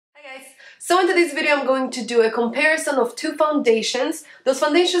So in today's video, I'm going to do a comparison of two foundations. Those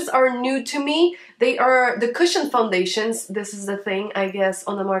foundations are new to me. They are the cushion foundations. This is the thing, I guess,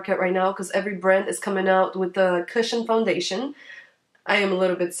 on the market right now because every brand is coming out with the cushion foundation. I am a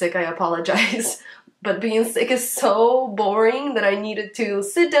little bit sick, I apologize. But being sick is so boring that I needed to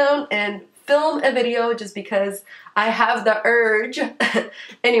sit down and film a video just because I have the urge.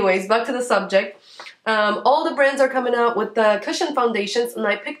 Anyways, back to the subject. All the brands are coming out with the cushion foundations and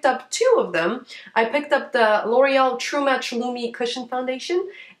I picked up two of them. I picked up the L'Oreal True Match Lumi Cushion Foundation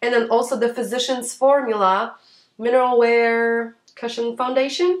and then also the Physicians Formula Mineral Wear Cushion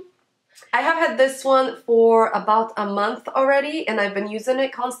Foundation. I have had this one for about a month already and I've been using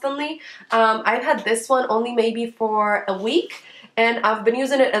it constantly. I've had this one only maybe for a week and I've been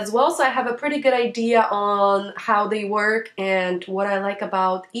using it as well, so I have a pretty good idea on how they work and what I like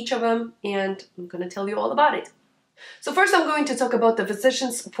about each of them, and I'm gonna tell you all about it. So first I'm going to talk about the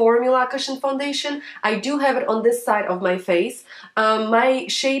Physicians Formula Cushion Foundation. I do have it on this side of my face. My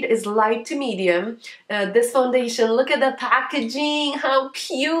shade is light to medium. This foundation, look at the packaging, how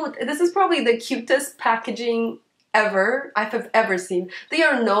cute! This is probably the cutest packaging ever I've ever seen. They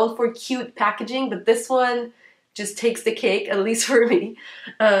are known for cute packaging, but this one just takes the cake, at least for me.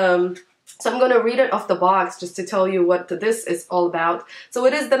 So I'm going to read it off the box just to tell you what this is all about. So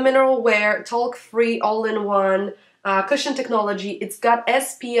it is the mineral wear, talc-free, all-in-one cushion technology. It's got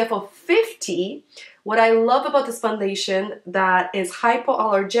SPF of 50. What I love about this foundation, that is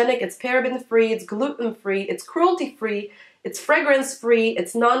hypoallergenic, it's paraben-free, it's gluten-free, it's cruelty-free, it's fragrance-free,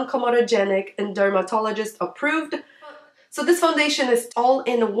 it's non-comedogenic, and dermatologist approved. So this foundation is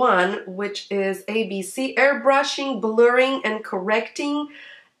all-in-one, which is ABC, airbrushing, blurring, and correcting.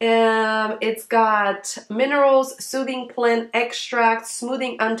 It's got minerals, soothing plant extracts,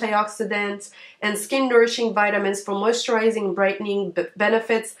 smoothing antioxidants, and skin-nourishing vitamins for moisturizing, brightening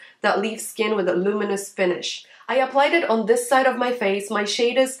benefits that leave skin with a luminous finish. I applied it on this side of my face. My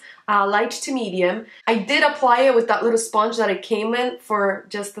shade is light to medium. I did apply it with that little sponge that it came in for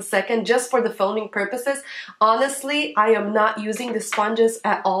just a second, just for the filming purposes. Honestly, I am not using the sponges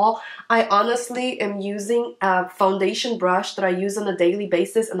at all. I honestly am using a foundation brush that I use on a daily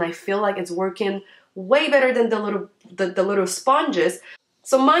basis, and I feel like it's working way better than the little sponges.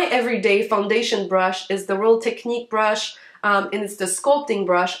 So my everyday foundation brush is the Real Technique brush, and it's the sculpting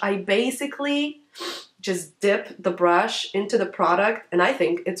brush. I basically just dip the brush into the product, and I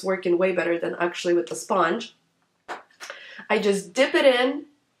think it's working way better than actually with the sponge. I just dip it in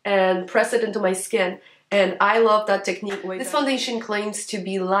and press it into my skin, and I love that technique way better. This foundation claims to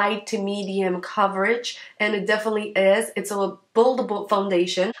be light to medium coverage, and it definitely is. It's a buildable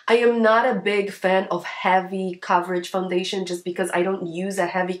foundation. I am not a big fan of heavy coverage foundation just because I don't use a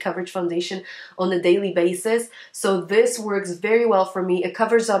heavy coverage foundation on a daily basis. So this works very well for me. It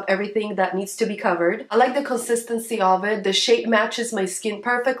covers up everything that needs to be covered. I like the consistency of it. The shade matches my skin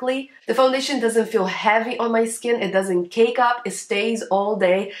perfectly. The foundation doesn't feel heavy on my skin. It doesn't cake up. It stays all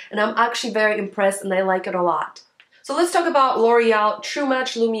day. And I'm actually very impressed and I like it a lot. So let's talk about L'Oreal True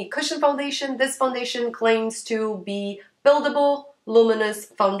Match Lumi Cushion Foundation. This foundation claims to be buildable, luminous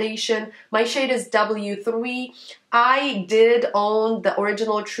foundation. My shade is W3. I did own the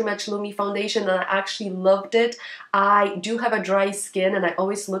original True Match Lumi foundation and I actually loved it. I do have a dry skin and I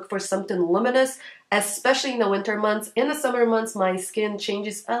always look for something luminous, especially in the winter months. In the summer months, my skin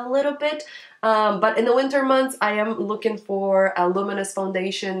changes a little bit, but in the winter months, I am looking for a luminous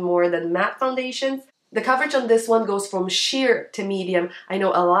foundation more than matte foundations. The coverage on this one goes from sheer to medium. I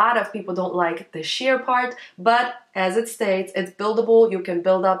know a lot of people don't like the sheer part, but as it states, it's buildable. You can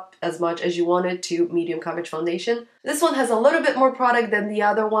build up as much as you wanted to medium coverage foundation. This one has a little bit more product than the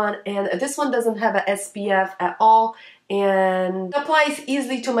other one, and this one doesn't have a SPF at all, and it applies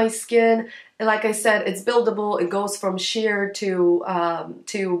easily to my skin. And like I said, it's buildable. It goes from sheer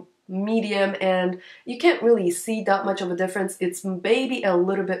to medium, and you can't really see that much of a difference. It's maybe a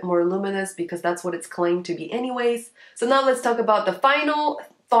little bit more luminous because that's what it's claimed to be anyways. So now let's talk about the final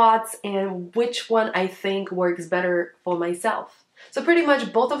thoughts and which one I think works better for myself. So pretty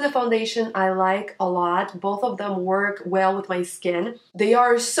much both of the foundation I like a lot. Both of them work well with my skin. They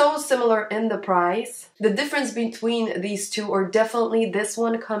are so similar in the price. The difference between these two are definitely this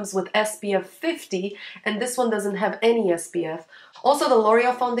one comes with SPF 50 and this one doesn't have any SPF. Also, the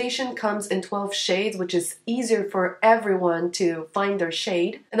L'Oreal foundation comes in 12 shades, which is easier for everyone to find their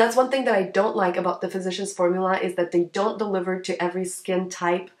shade. And that's one thing that I don't like about the Physicians Formula is that they don't deliver to every skin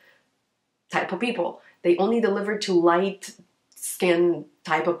type of people. They only deliver to light skin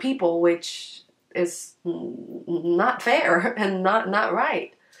type of people, which is not fair and not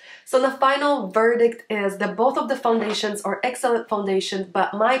right. So the final verdict is that both of the foundations are excellent foundations,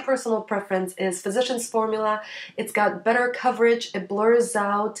 but my personal preference is Physicians Formula. It's got better coverage, it blurs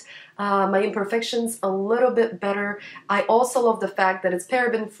out my imperfections a little bit better. I also love the fact that it's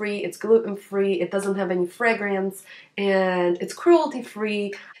paraben free, it's gluten free, it doesn't have any fragrance, and it's cruelty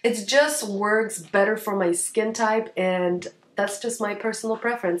free. It just works better for my skin type, and that's just my personal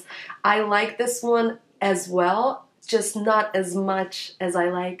preference. I like this one as well, just not as much as I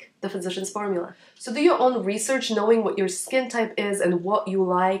like the Physicians Formula. So do your own research knowing what your skin type is and what you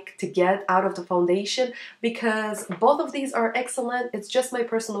like to get out of the foundation, because both of these are excellent. It's just my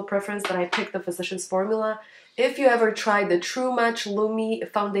personal preference that I picked the Physicians Formula. If you ever tried the True Match Lumi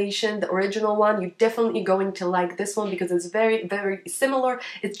foundation, the original one, you're definitely going to like this one because it's very, very similar.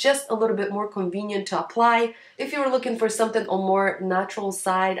 It's just a little bit more convenient to apply. If you're looking for something on more natural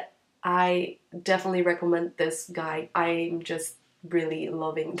side, I definitely recommend this guy. I'm just really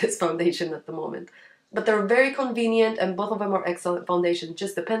loving this foundation at the moment. But they're very convenient and both of them are excellent foundations.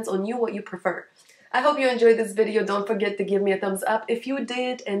 Just depends on you what you prefer. I hope you enjoyed this video. Don't forget to give me a thumbs up if you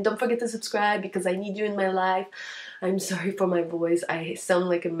did, and don't forget to subscribe because I need you in my life. I'm sorry for my voice. I sound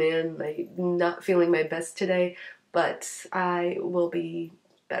like a man. I'm not feeling my best today, but I will be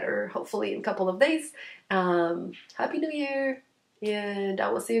better hopefully in a couple of days. Happy New Year! And I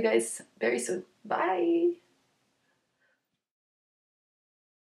will see you guys very soon. Bye!